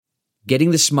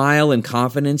Getting the smile and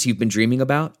confidence you've been dreaming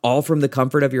about, all from the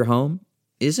comfort of your home,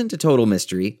 isn't a total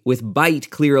mystery with Byte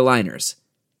clear aligners.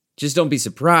 Just don't be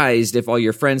surprised if all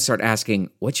your friends start asking,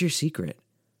 "What's your secret?"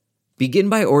 Begin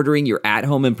by ordering your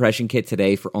at-home impression kit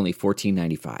today for only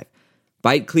 $14.95.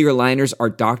 Byte clear aligners are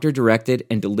doctor-directed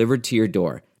and delivered to your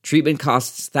door. Treatment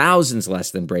costs thousands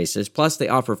less than braces, plus they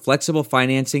offer flexible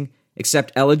financing,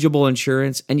 accept eligible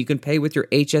insurance, and you can pay with your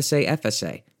HSA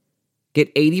FSA. Get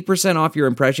 80% off your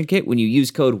impression kit when you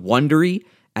use code WONDERY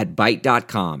at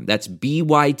Byte.com. That's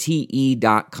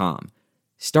BYTE.com.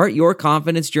 Start your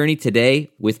confidence journey today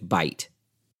with Byte.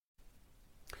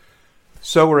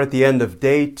 So we're at the end of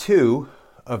day 2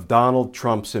 of Donald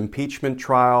Trump's impeachment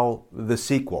trial, the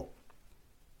sequel.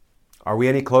 Are we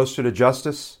any closer to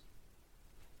justice?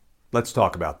 Let's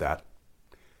talk about that.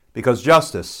 Because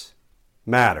justice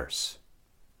matters.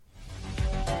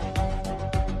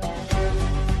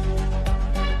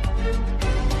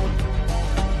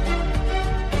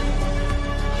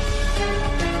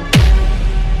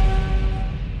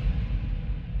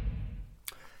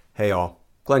 Hey all,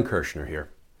 Glenn Kirshner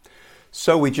here.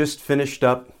 So we just finished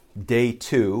up day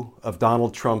 2 of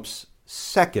Donald Trump's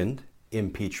second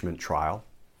impeachment trial.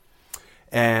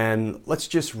 And let's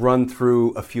just run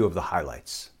through a few of the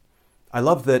highlights. I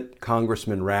love that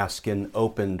Congressman Raskin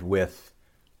opened with,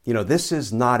 this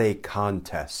is not a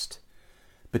contest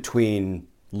between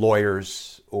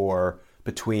lawyers or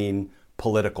between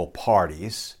political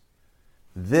parties.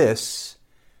 This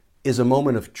is a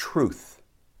moment of truth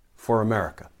for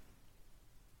America.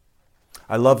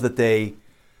 I love that they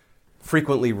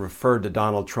frequently referred to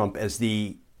Donald Trump as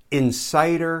the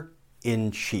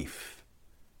insider-in-chief,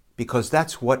 because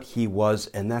that's what he was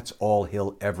and that's all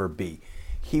he'll ever be.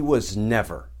 He was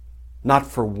never, not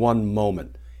for one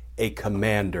moment, a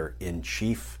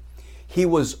commander-in-chief. He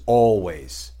was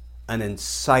always an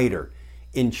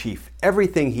insider-in-chief.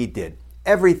 Everything he did,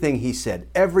 everything he said,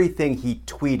 everything he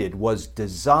tweeted was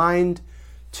designed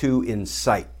to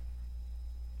incite.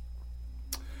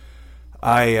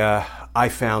 I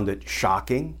found it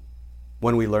shocking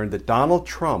when we learned that Donald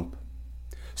Trump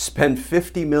spent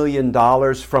 $50 million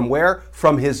from where?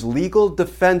 From his legal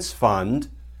defense fund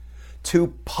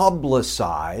to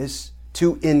publicize,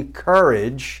 to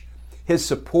encourage his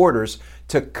supporters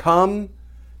to come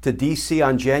to D.C.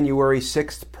 on January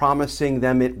 6th, promising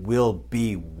them it will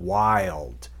be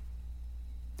wild.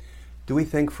 Do we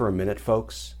think for a minute,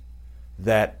 folks,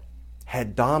 that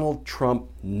had Donald Trump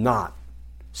not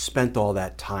spent all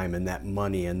that time and that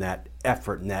money and that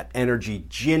effort and that energy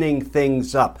ginning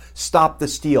things up, stop the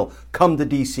steal, come to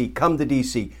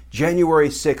DC, January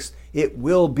 6th, it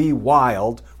will be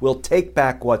wild, we'll take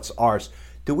back what's ours.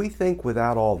 Do we think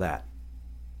without all that,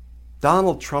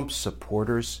 Donald Trump's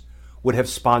supporters would have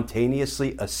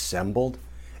spontaneously assembled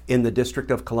in the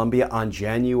District of Columbia on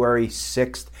January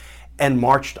 6th and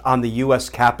marched on the U.S.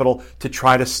 Capitol to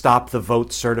try to stop the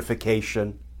vote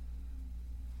certification?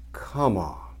 Come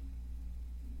on.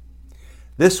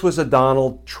 This was a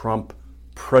Donald Trump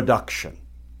production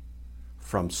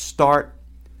from start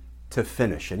to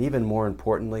finish. And even more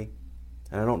importantly,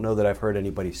 and I don't know that I've heard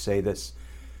anybody say this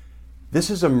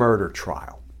is a murder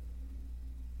trial.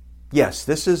 Yes,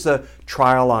 this is a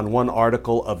trial on one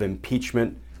article of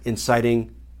impeachment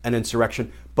inciting an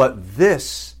insurrection, but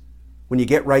this, when you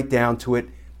get right down to it,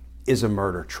 is a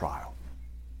murder trial.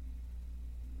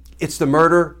 It's the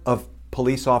murder of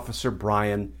police officer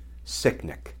Brian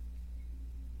Sicknick.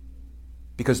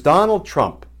 Because Donald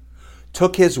Trump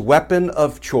took his weapon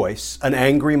of choice, an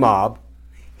angry mob,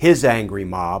 his angry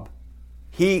mob,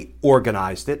 he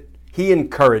organized it, he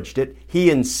encouraged it,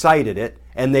 he incited it,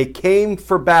 and they came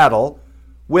for battle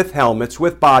with helmets,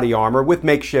 with body armor, with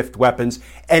makeshift weapons,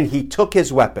 and he took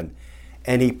his weapon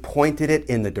and he pointed it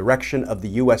in the direction of the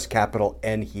U.S. Capitol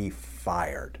and he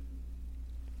fired.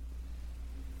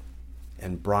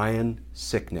 And Brian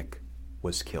Sicknick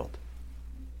was killed.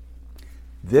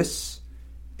 This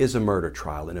is a murder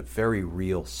trial in a very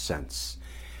real sense.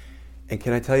 And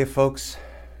can I tell you, folks,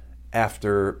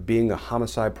 after being a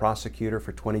homicide prosecutor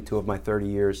for 22 of my 30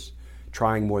 years,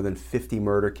 trying more than 50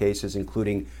 murder cases,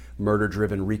 including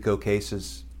murder-driven RICO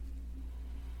cases,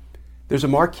 there's a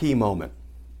marquee moment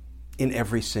in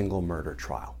every single murder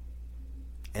trial.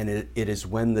 And it is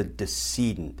when the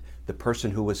decedent, the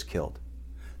person who was killed,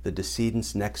 the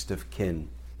decedent's next of kin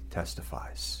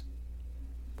testifies.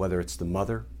 Whether it's the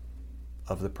mother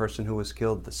of the person who was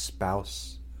killed, the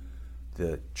spouse,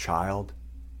 the child,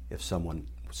 if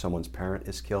someone's parent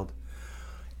is killed.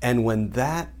 And when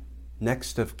that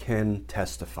next of kin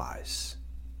testifies,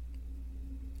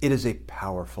 it is a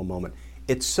powerful moment.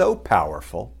 It's so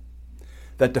powerful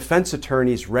that defense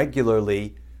attorneys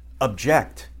regularly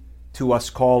object to us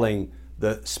calling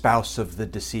the spouse of the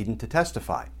decedent to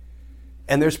testify.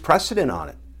 And there's precedent on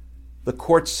it. The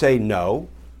courts say no.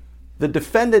 The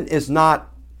defendant is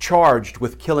not charged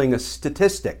with killing a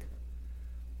statistic.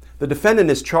 The defendant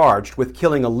is charged with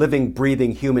killing a living,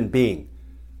 breathing human being,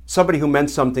 somebody who meant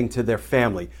something to their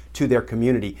family, to their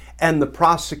community. And the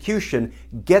prosecution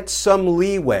gets some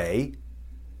leeway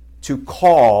to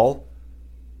call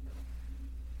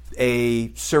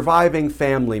a surviving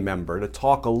family member to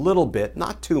talk a little bit,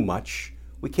 not too much.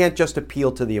 We can't just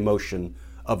appeal to the emotion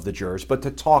of the jurors, but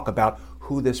to talk about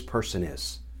who this person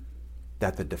is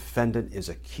that the defendant is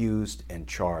accused and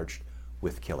charged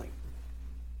with killing.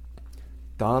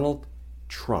 Donald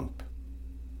Trump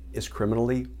is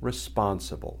criminally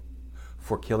responsible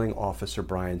for killing Officer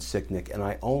Brian Sicknick, and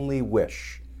I only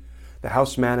wish the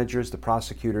House managers, the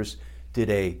prosecutors, did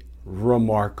a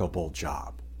remarkable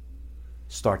job,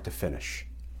 start to finish.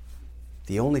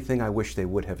 The only thing I wish they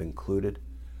would have included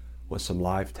was some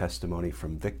live testimony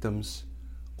from victims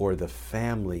or the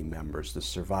family members, the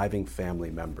surviving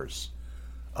family members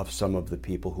of some of the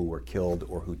people who were killed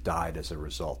or who died as a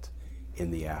result in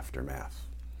the aftermath.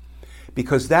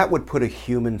 Because that would put a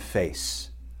human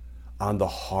face on the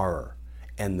horror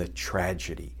and the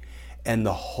tragedy and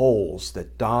the holes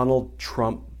that Donald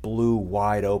Trump blew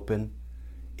wide open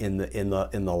in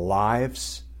the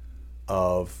lives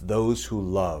of those who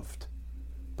loved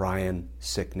Brian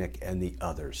Sicknick and the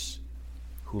others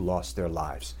who lost their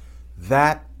lives.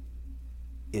 That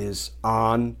is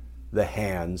on the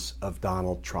hands of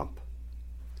Donald Trump.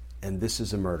 And this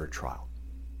is a murder trial.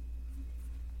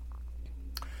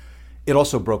 It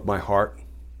also broke my heart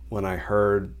when I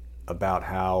heard about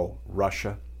how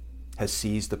Russia has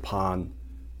seized upon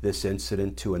this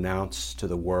incident to announce to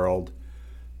the world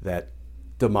that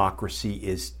democracy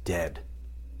is dead.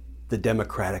 The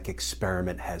democratic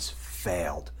experiment has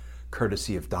failed,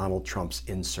 courtesy of Donald Trump's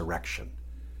insurrection.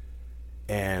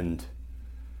 And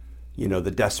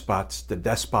the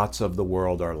despots of the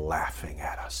world are laughing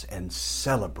at us and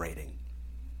celebrating.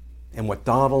 And what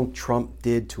Donald Trump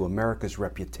did to America's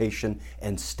reputation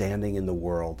and standing in the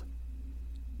world.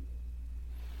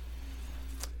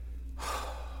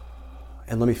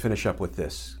 And let me finish up with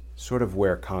this, sort of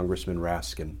where Congressman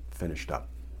Raskin finished up.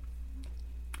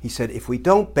 He said, if we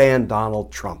don't ban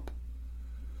Donald Trump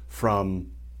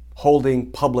from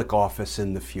holding public office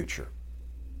in the future,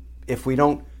 if we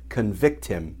don't convict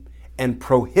him and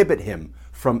prohibit him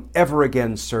from ever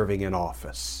again serving in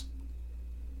office,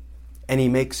 and he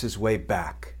makes his way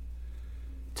back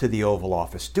to the Oval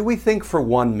Office, do we think for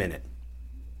 1 minute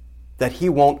that he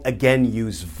won't again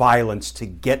use violence to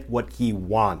get what he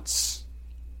wants?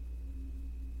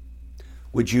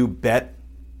 Would you bet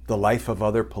the life of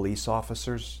other police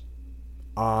officers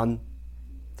on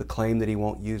the claim that he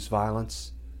won't use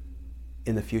violence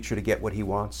in the future to get what he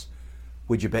wants?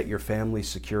 Would you bet your family's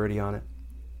security on it?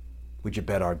 Would you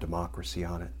bet our democracy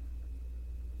on it?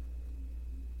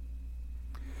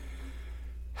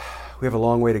 We have a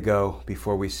long way to go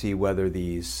before we see whether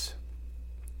these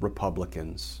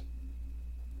Republicans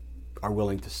are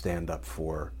willing to stand up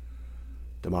for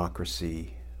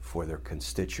democracy, for their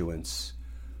constituents,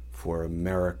 for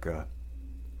America,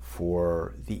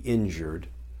 for the injured,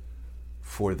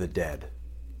 for the dead,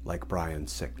 like Brian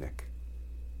Sicknick.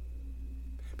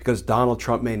 Because Donald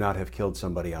Trump may not have killed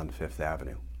somebody on Fifth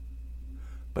Avenue,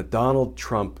 but Donald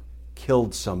Trump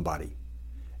killed somebody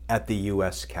at the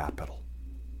U.S. Capitol.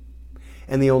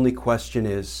 And the only question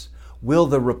is, will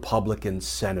the Republican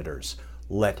senators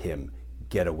let him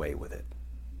get away with it?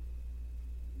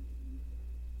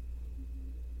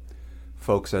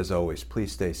 Folks, as always,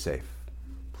 please stay safe.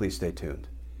 Please stay tuned.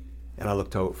 And I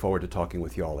look forward to talking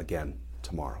with you all again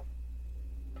tomorrow.